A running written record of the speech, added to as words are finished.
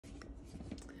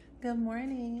Good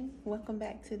morning. Welcome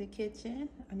back to the kitchen.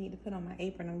 I need to put on my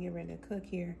apron. I'm getting ready to cook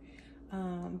here.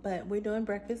 But we're doing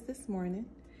breakfast this morning.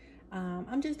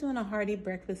 I'm just doing a hearty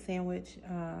breakfast sandwich.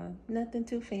 Nothing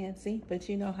too fancy, but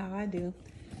you know how I do.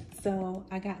 So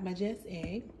I got my Just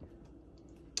egg.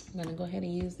 I'm going to go ahead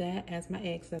and use that as my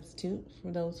egg substitute.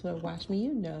 For those who have watched me,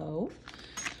 you know.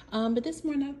 But this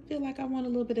morning I feel like I want a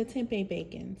little bit of tempeh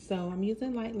bacon. So I'm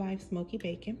using Light Life smoky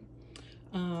bacon.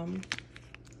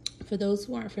 For those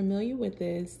who aren't familiar with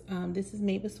this is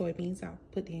made with soybeans. I'll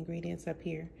put the ingredients up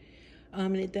here.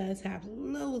 And it does have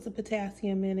loads of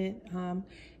potassium in it.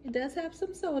 It does have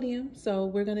some sodium, so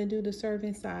we're gonna do the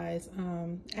serving size.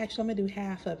 Actually, I'm gonna do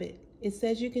half of it. It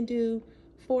says you can do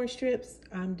 4 strips.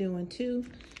 I'm doing 2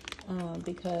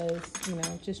 because, you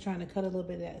know, just trying to cut a little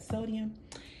bit of that sodium.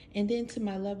 And then to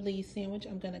my lovely sandwich,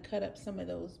 I'm gonna cut up some of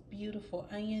those beautiful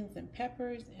onions and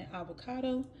peppers and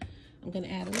avocado. I'm gonna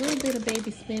add a little bit of baby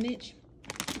spinach,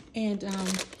 and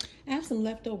I have some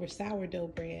leftover sourdough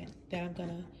bread that I'm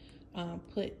gonna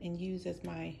put and use as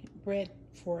my bread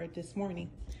for this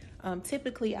morning.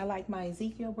 Typically, I like my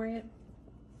Ezekiel bread,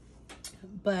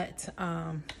 but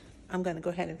I'm gonna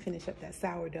go ahead and finish up that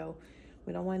sourdough.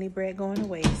 We don't want any bread going to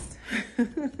waste.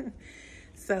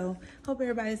 So, hope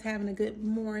everybody's having a good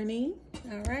morning.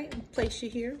 All right, I'll place you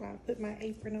here while I put my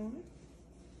apron on.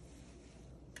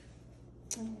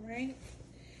 All right,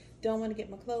 don't want to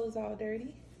get my clothes all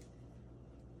dirty.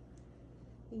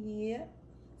 Yep.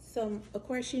 So, of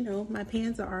course, you know, my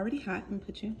pans are already hot. and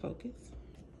put you in focus.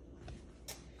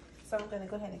 So I'm going to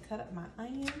go ahead and cut up my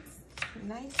onions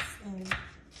nice and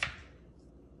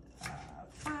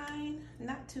fine,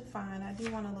 not too fine. I do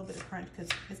want a little bit of crunch because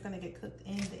it's going to get cooked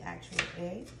in the actual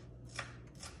egg.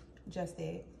 Just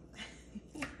egg.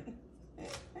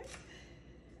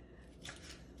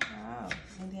 Oh,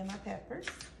 and then my peppers.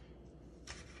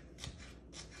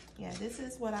 Yeah, this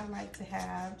is what I like to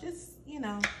have. Just, you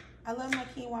know, I love my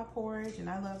quinoa porridge and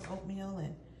I love oatmeal,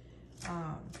 and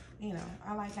you know,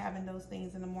 I like having those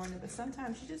things in the morning, but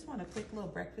sometimes you just want a quick little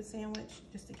breakfast sandwich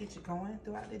just to get you going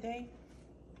throughout the day.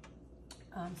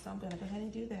 So I'm gonna go ahead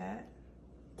and do that.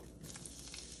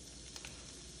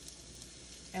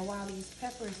 And while these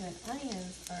peppers and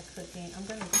onions are cooking, I'm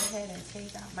gonna go ahead and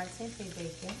take out my tempeh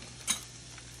bacon.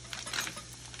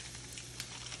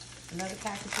 Another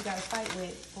package you gotta fight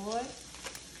with, boy.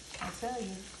 I tell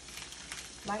you,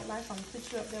 Light Life, I'm gonna put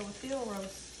you up there with field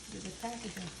roast with this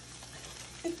packaging.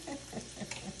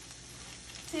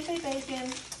 Tempeh bacon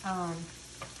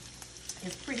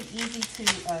is pretty easy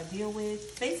to deal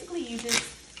with. Basically, you just,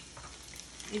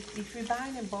 if you're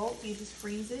buying in bulk, you just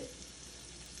freeze it.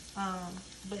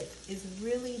 But it's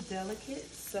really delicate,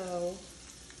 so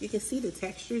you can see the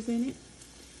textures in it.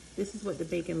 This is what the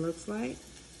bacon looks like,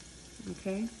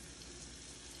 okay?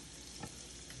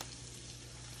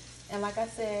 And like I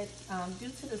said, due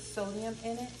to the sodium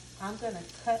in it, I'm gonna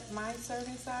cut my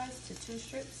serving size to 2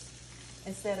 strips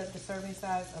instead of the serving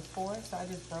size of 4. So I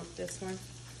just broke this one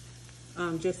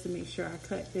just to make sure I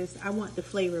cut this. I want the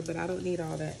flavor, but I don't need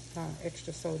all that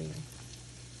extra sodium.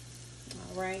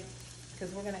 All right,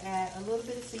 because we're gonna add a little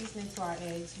bit of seasoning to our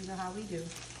eggs. You know how we do.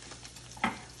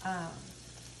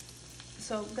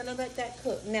 So I'm gonna let that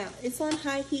cook. Now, it's on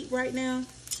high heat right now,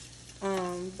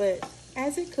 but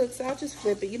as it cooks, I'll just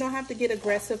flip it. You don't have to get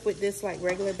aggressive with this like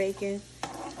regular bacon,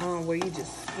 where you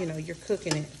just, you know, you're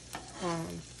cooking it.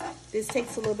 This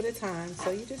takes a little bit of time,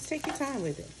 so you just take your time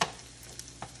with it.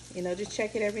 You know, just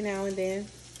check it every now and then.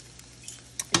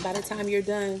 And by the time you're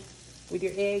done with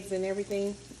your eggs and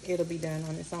everything, it'll be done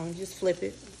on its own. Just flip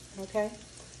it, okay?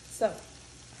 So,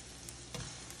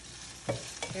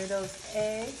 here are those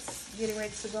eggs. Getting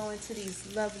ready to go into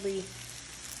these lovely,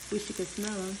 wish you could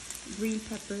smell them, green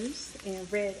peppers and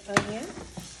red onion.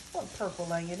 Or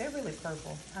purple onion. They're really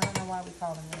purple. I don't know why we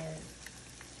call them red.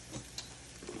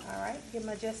 All right, give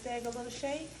my Just egg a little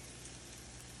shake.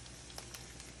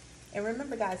 And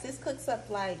remember, guys, this cooks up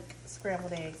like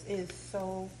scrambled eggs. It is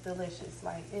so delicious.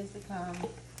 Like, it's become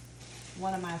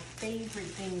one of my favorite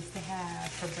things to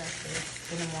have for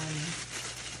breakfast in the morning.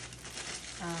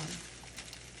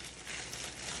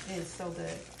 It is so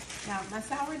good. Now, my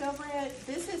sourdough bread,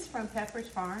 this is from Pepperidge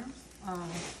Farms.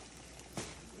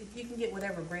 You can get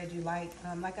whatever bread you like.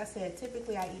 Like I said,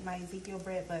 typically I eat my Ezekiel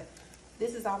bread, but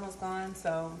this is almost gone,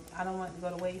 so I don't want it to go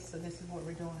to waste, so this is what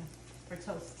we're doing for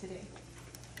toast today.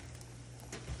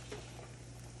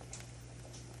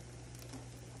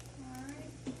 All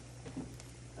right.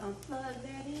 Gonna plug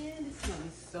that in. This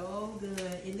smells so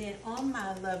good. And then on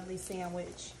my lovely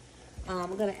sandwich,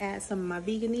 I'm gonna add some of my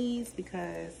veganese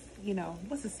because, you know,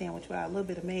 what's a sandwich without a little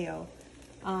bit of mayo?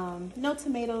 No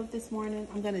tomatoes this morning.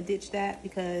 I'm gonna ditch that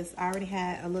because I already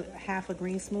had half a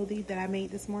green smoothie that I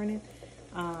made this morning.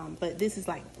 But this is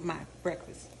like my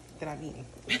breakfast that I'm eating.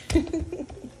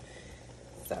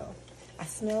 So I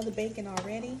smell the bacon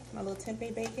already, my little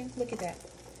tempeh bacon. Look at that.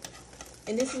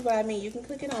 And this is what I mean. You can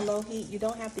cook it on low heat. You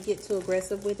don't have to get too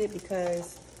aggressive with it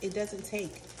because it doesn't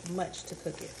take much to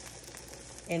cook it.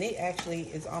 And it actually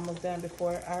is almost done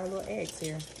before our little eggs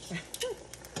here.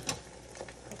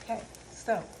 Okay,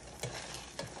 so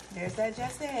there's that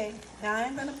just egg. Now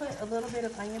I'm gonna put a little bit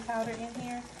of onion powder in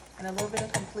here and a little bit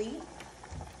of complete.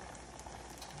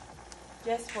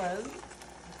 Just for a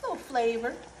little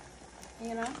flavor,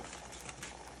 you know.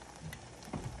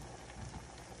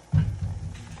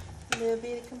 A little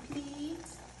bit of complete.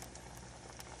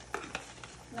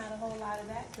 Not a whole lot of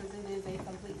that because it is a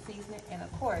complete seasoning. And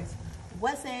of course,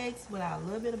 what's eggs without a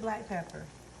little bit of black pepper?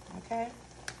 Okay?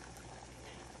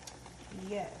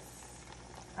 Yes.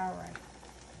 All right.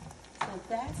 So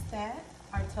that's that.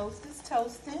 Our toast is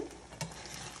toasting.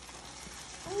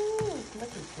 Ooh, look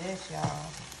at this, y'all.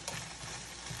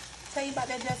 Tell you about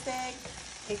that just egg?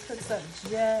 It cooks up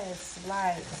just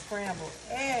like scrambled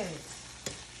eggs.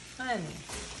 Honey.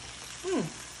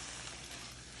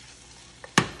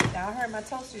 Now I heard my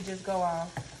toaster just go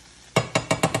off.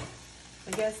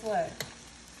 But guess what?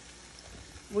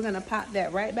 We're gonna pop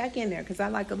that right back in there because I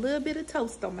like a little bit of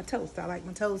toast on my toast. I like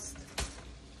my toast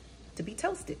to be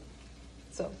toasted.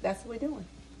 So that's what we're doing.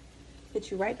 Put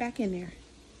you right back in there.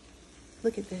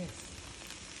 Look at this.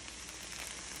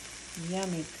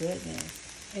 Yummy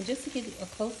goodness. And just to get a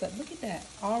close-up, look at that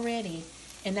already.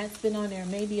 And that's been on there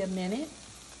maybe a minute.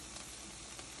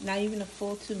 Not even a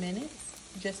full 2 minutes.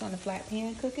 Just on the flat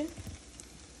pan cooking.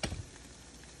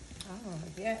 Oh,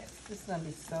 yes. This is going to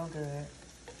be so good.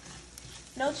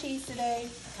 No cheese today.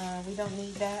 We don't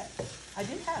need that. I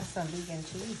do have some vegan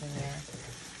cheese in there.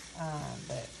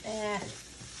 But,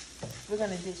 we're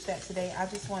going to ditch that today. I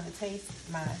just want to taste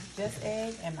my just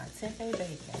egg and my tempeh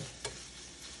bacon.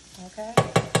 Okay?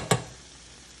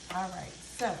 All right.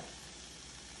 So,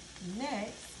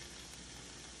 next,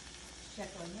 check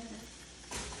on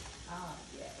this. Oh,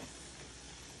 yes.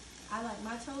 I like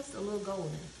my toast a little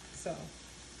golden. So,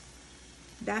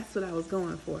 that's what I was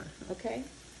going for. Okay?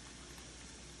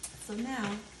 So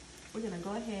now, we're going to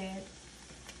go ahead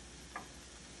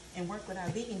and work with our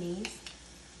veganese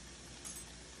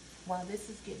while this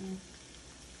is getting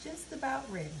just about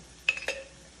ready.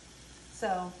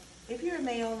 So, if you're a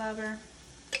mayo lover,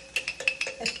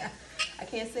 I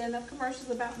can't say enough commercials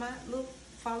about my little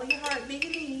Follow Your Heart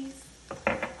veganese.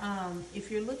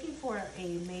 If you're looking for a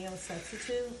mayo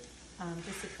substitute,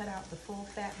 just to cut out the full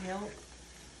fat milk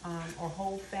or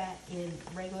whole fat in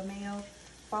regular mayo,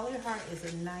 Follow Your Heart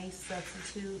is a nice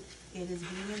substitute. It is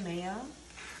vegan mayo.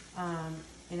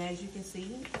 And as you can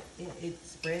see, it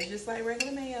spreads just like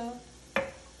regular mayo.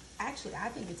 Actually, I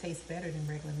think it tastes better than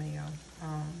regular mayo.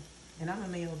 And I'm a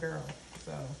mayo girl,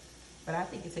 so, but I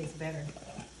think it tastes better.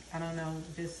 I don't know,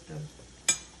 just the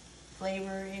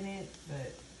flavor in it,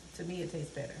 but to me it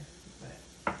tastes better.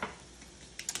 But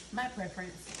my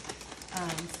preference.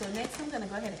 So next I'm gonna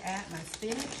go ahead and add my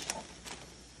spinach.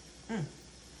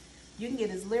 You can get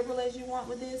as liberal as you want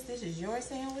with this. This is your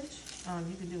sandwich.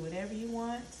 You can do whatever you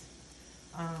want.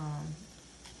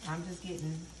 I'm just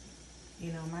getting,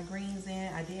 you know, my greens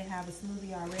in. I did have a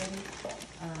smoothie already,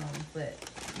 but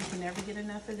you can never get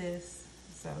enough of this.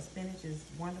 So spinach is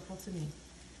wonderful to me.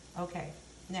 Okay,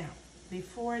 now,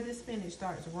 before the spinach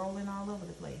starts rolling all over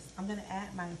the place, I'm gonna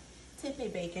add my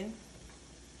tempeh bacon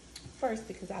first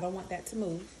because I don't want that to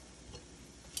move.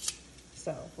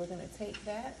 So we're gonna take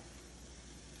that.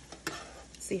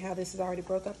 See how this is already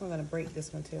broke up? I'm gonna break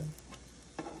this one too.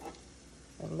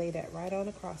 And lay that right on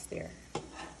across there.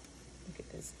 Look at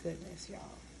this goodness,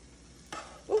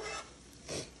 y'all.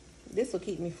 This will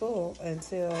keep me full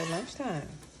until lunchtime.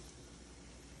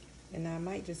 And I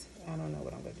might just, I don't know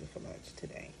what I'm gonna do for lunch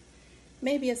today.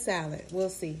 Maybe a salad, we'll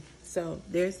see. So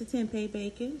there's the tempeh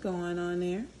bacon going on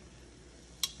there.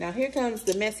 Now here comes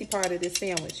the messy part of this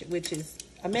sandwich, which is,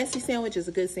 a messy sandwich is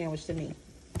a good sandwich to me.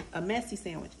 A messy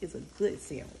sandwich is a good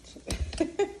sandwich.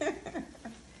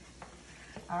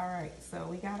 All right, so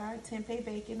we got our tempeh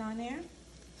bacon on there.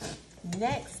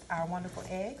 Next, our wonderful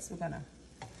eggs. We're gonna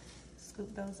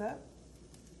scoop those up.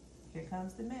 Here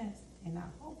comes the mess. And I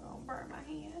hope I don't burn my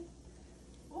hand.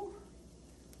 Ooh.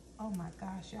 Oh my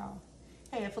gosh, y'all.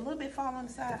 Hey, if a little bit fall on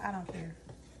the side, I don't care.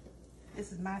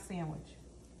 This is my sandwich.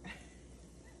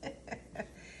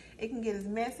 It can get as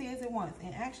messy as it wants.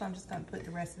 And actually, I'm just gonna put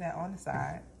the rest of that on the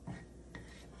side.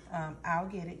 I'll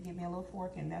get it. Give me a little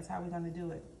fork, and that's how we're gonna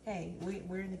do it. Hey,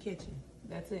 we're in the kitchen.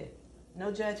 That's it.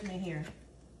 No judgment here.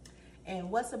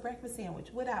 And what's a breakfast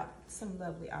sandwich without some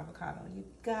lovely avocado? You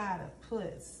gotta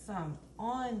put some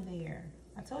on there.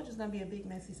 I told you it's gonna be a big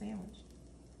messy sandwich.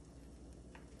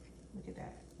 Look at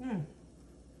that.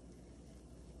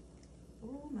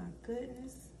 Oh my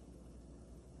goodness.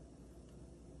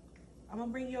 I'm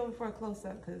gonna bring you over for a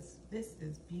close-up because this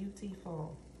is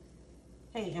beautiful.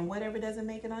 Hey, and whatever doesn't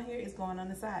make it on here is going on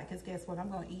the side, because guess what? I'm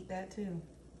gonna eat that too.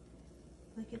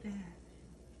 Look at that.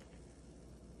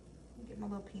 Let me get my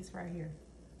little piece right here.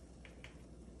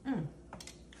 Hold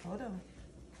on. Let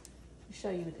me show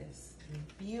you this.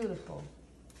 Beautiful.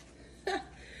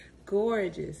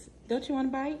 Gorgeous. Don't you want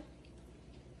a bite?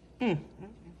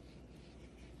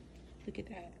 Look at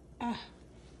that.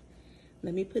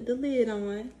 Let me put the lid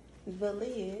on. The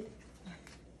lid.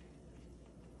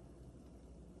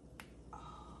 Oh,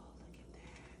 look at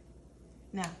that.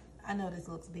 Now, I know this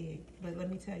looks big, but let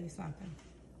me tell you something.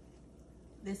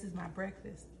 This is my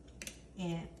breakfast,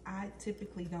 and I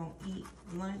typically don't eat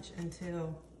lunch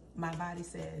until my body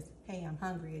says, hey, I'm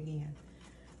hungry again.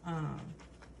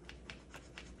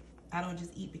 I don't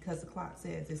just eat because the clock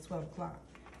says it's 12 o'clock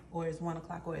or it's 1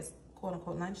 o'clock or it's quote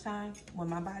unquote lunchtime. When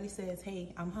my body says,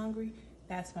 hey, I'm hungry,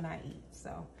 that's when I eat.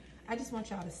 So I just want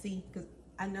y'all to see, because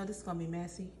I know this is gonna be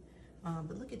messy,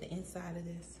 but look at the inside of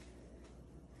this.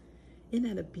 Isn't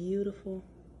that a beautiful,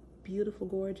 beautiful,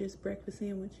 gorgeous breakfast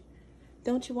sandwich?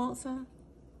 Don't you want some?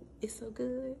 It's so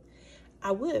good.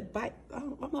 I would bite,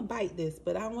 I'm gonna bite this,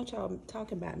 but I don't want y'all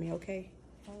talking about me, okay?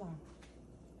 Hold on.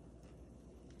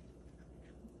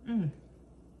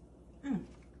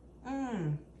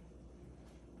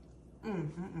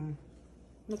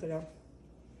 Look at that.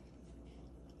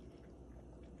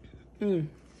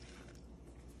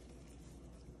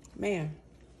 Man,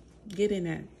 get in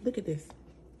that. Look at this.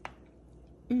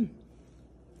 You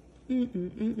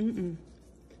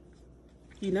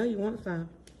know you want some.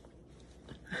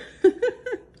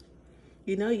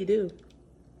 You know you do.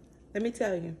 Let me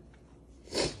tell you.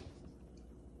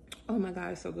 Oh my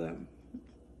God, it's so good.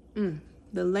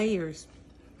 The layers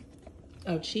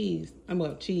of cheese.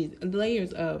 The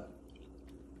layers of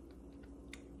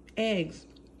eggs.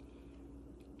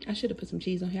 I should have put some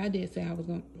cheese on here. I did say I was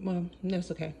going to. Well,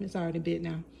 that's okay. It's already bit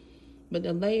now. But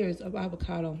the layers of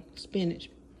avocado,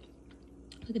 spinach.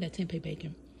 Look at that tempeh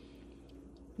bacon.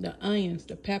 The onions,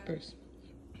 the peppers.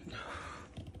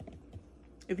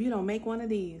 If you don't make one of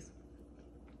these,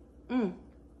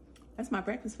 that's my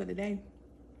breakfast for the day.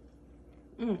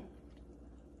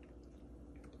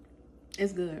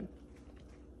 It's good.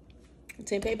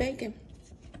 Tempeh bacon,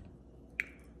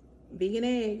 vegan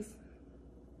eggs,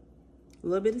 a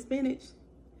little bit of spinach.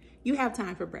 You have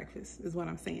time for breakfast, is what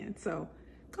I'm saying. So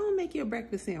go and make you a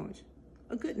breakfast sandwich.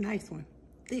 A good, nice one,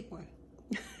 thick one.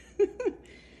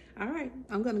 All right,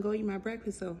 I'm gonna go eat my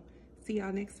breakfast, so see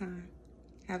y'all next time.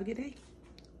 Have a good day.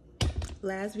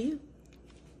 Last view.